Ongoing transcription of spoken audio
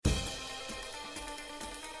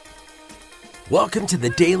Welcome to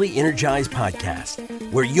the Daily Energize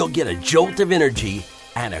Podcast, where you'll get a jolt of energy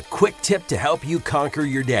and a quick tip to help you conquer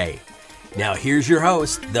your day. Now here's your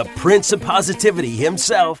host, the Prince of Positivity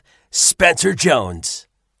himself, Spencer Jones.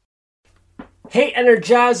 Hey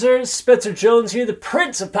Energizers, Spencer Jones here, the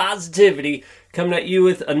Prince of Positivity, coming at you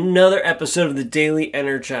with another episode of the Daily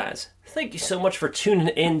Energize. Thank you so much for tuning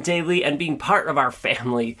in daily and being part of our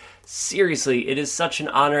family. Seriously, it is such an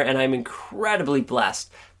honor and I'm incredibly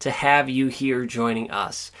blessed to have you here joining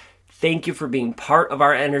us. Thank you for being part of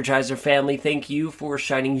our Energizer family. Thank you for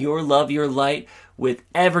shining your love, your light with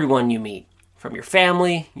everyone you meet, from your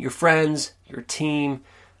family, your friends, your team.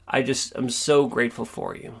 I'm so grateful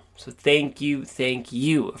for you. So thank you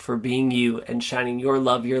for being you and shining your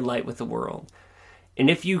love, your light with the world. And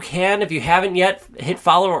if you haven't yet, hit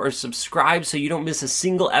follow or subscribe so you don't miss a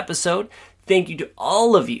single episode. Thank you to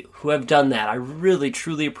all of you who have done that. I really,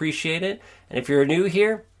 truly appreciate it. And if you're new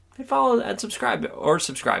here, hit follow and subscribe, or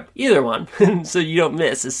subscribe, either one, so you don't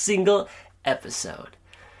miss a single episode.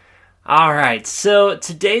 All right, so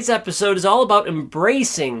today's episode is all about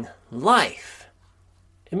embracing life.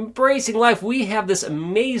 Embracing life. We have this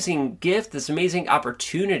amazing gift, this amazing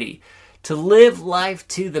opportunity to live life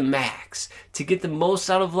to the max, to get the most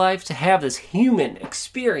out of life, to have this human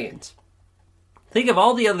experience. Think of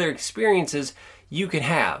all the other experiences you can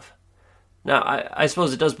have. Now, I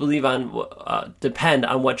suppose it does depend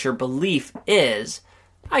on what your belief is.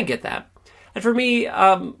 I get that. And for me,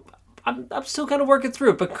 I'm still kind of working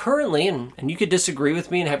through it. But currently, and you could disagree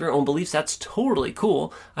with me and have your own beliefs, that's totally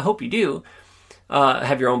cool. I hope you do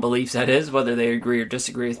have your own beliefs, that is, whether they agree or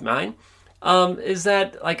disagree with mine. Is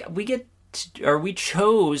that, like, we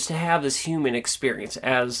chose to have this human experience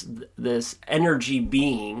as this energy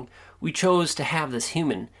being. We chose to have this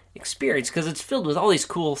human experience because it's filled with all these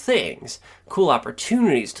cool things, cool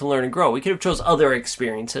opportunities to learn and grow. We could have chose other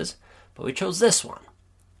experiences, but we chose this one.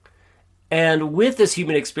 And with this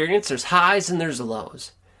human experience, there's highs and there's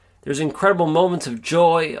lows. There's incredible moments of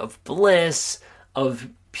joy, of bliss, of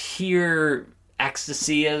pure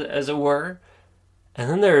ecstasy, as it were. And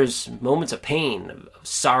then there's moments of pain, of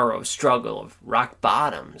sorrow, of struggle, of rock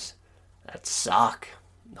bottoms that suck.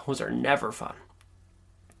 Those are never fun.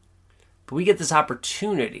 But we get this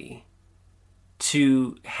opportunity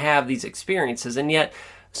to have these experiences, and yet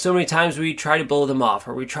so many times we try to blow them off,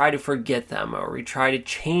 or we try to forget them, or we try to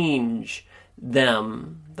change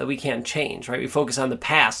them that we can't change, right? We focus on the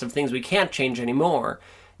past of things we can't change anymore,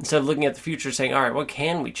 instead of looking at the future saying, all right, what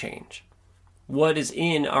can we change? What is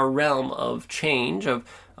in our realm of change, of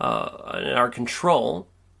in our control,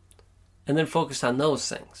 and then focus on those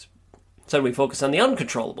things. Instead, we focus on the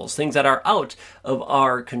uncontrollables, things that are out of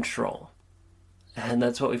our control. And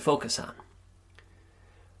that's what we focus on.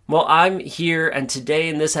 Well, I'm here and today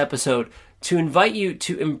in this episode to invite you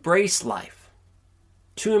to embrace life,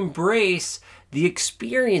 to embrace the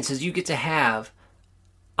experiences you get to have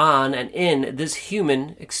on and in this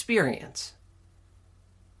human experience.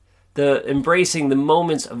 Embracing the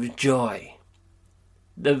moments of joy,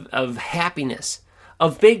 of happiness,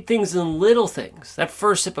 of big things and little things. That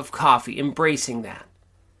first sip of coffee, embracing that.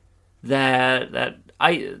 The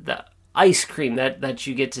ice cream that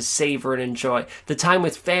you get to savor and enjoy. The time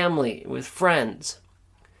with family, with friends.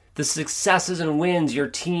 The successes and wins your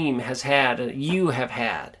team has had, you have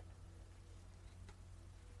had.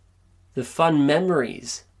 The fun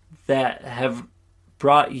memories that have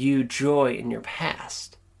brought you joy in your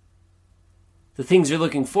past. The things you're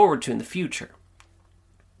looking forward to in the future.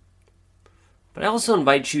 But I also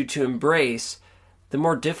invite you to embrace the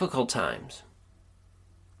more difficult times.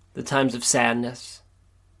 The times of sadness,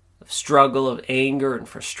 of struggle, of anger and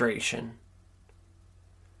frustration.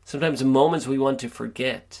 Sometimes the moments we want to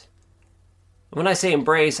forget. When I say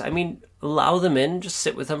embrace, I mean allow them in, just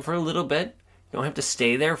sit with them for a little bit. You don't have to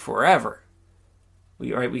stay there forever. We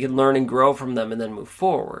can learn and grow from them and then move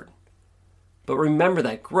forward. But remember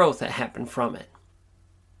that growth that happened from it.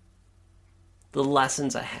 The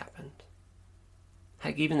lessons that happened.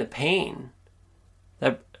 Heck, even the pain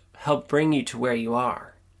that helped bring you to where you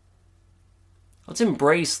are. Let's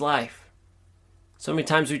embrace life. So many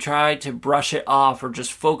times we try to brush it off or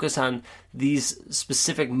just focus on these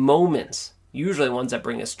specific moments, usually ones that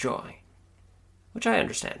bring us joy, which I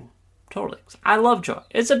understand. Totally. I love joy.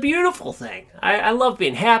 It's a beautiful thing. I love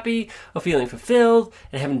being happy, of feeling fulfilled,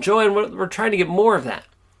 and having joy, and we're trying to get more of that.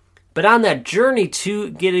 But on that journey to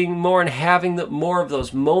getting more and having more of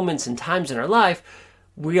those moments and times in our life,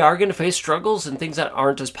 we are going to face struggles and things that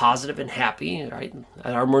aren't as positive and happy, right?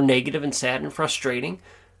 That are more negative and sad and frustrating.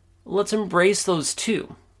 Let's embrace those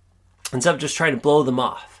too, instead of just trying to blow them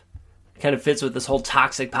off. Kind of fits with this whole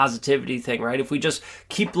toxic positivity thing, right? If we just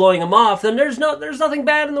keep blowing them off, then there's nothing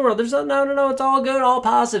bad in the world. No, it's all good, all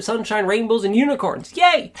positive, sunshine, rainbows, and unicorns.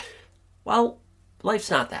 Yay! Well,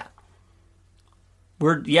 life's not that.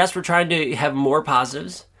 We're trying to have more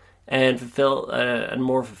positives and fulfill a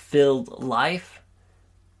more fulfilled life,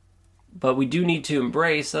 but we do need to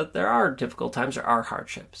embrace that there are difficult times, there are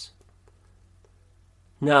hardships.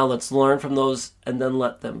 Now let's learn from those and then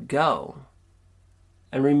let them go.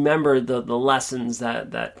 And remember the lessons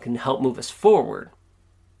that can help move us forward.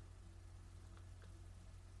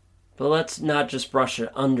 But let's not just brush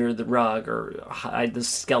it under the rug or hide the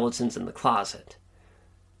skeletons in the closet.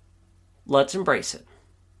 Let's embrace it.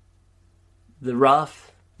 The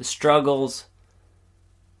rough, the struggles,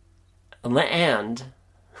 and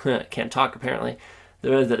can't talk apparently,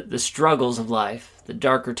 the struggles of life, the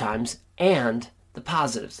darker times, and the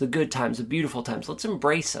positives, the good times, the beautiful times. Let's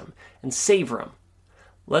embrace them and savor them.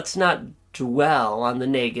 Let's not dwell on the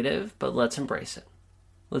negative, but let's embrace it.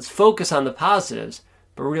 Let's focus on the positives,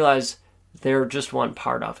 but realize they're just one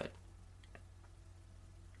part of it.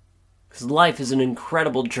 Because life is an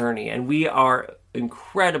incredible journey, and we are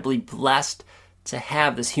incredibly blessed to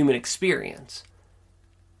have this human experience.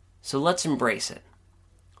 So let's embrace it.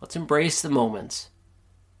 Let's embrace the moments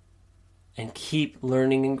and keep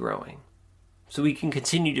learning and growing so we can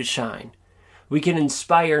continue to shine. We can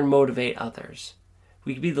inspire and motivate others.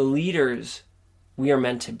 We can be the leaders we are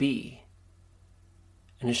meant to be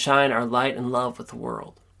and to shine our light and love with the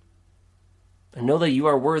world. And know that you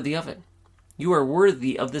are worthy of it. You are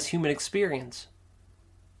worthy of this human experience.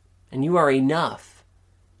 And you are enough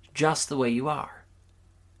just the way you are.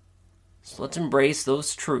 So let's embrace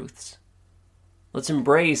those truths. Let's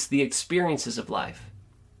embrace the experiences of life.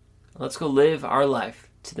 Let's go live our life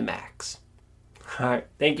to the max. All right,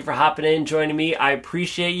 thank you for hopping in, joining me. I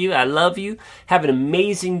appreciate you. I love you. Have an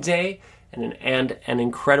amazing day and an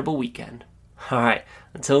incredible weekend. All right,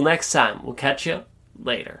 until next time, we'll catch you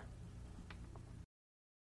later.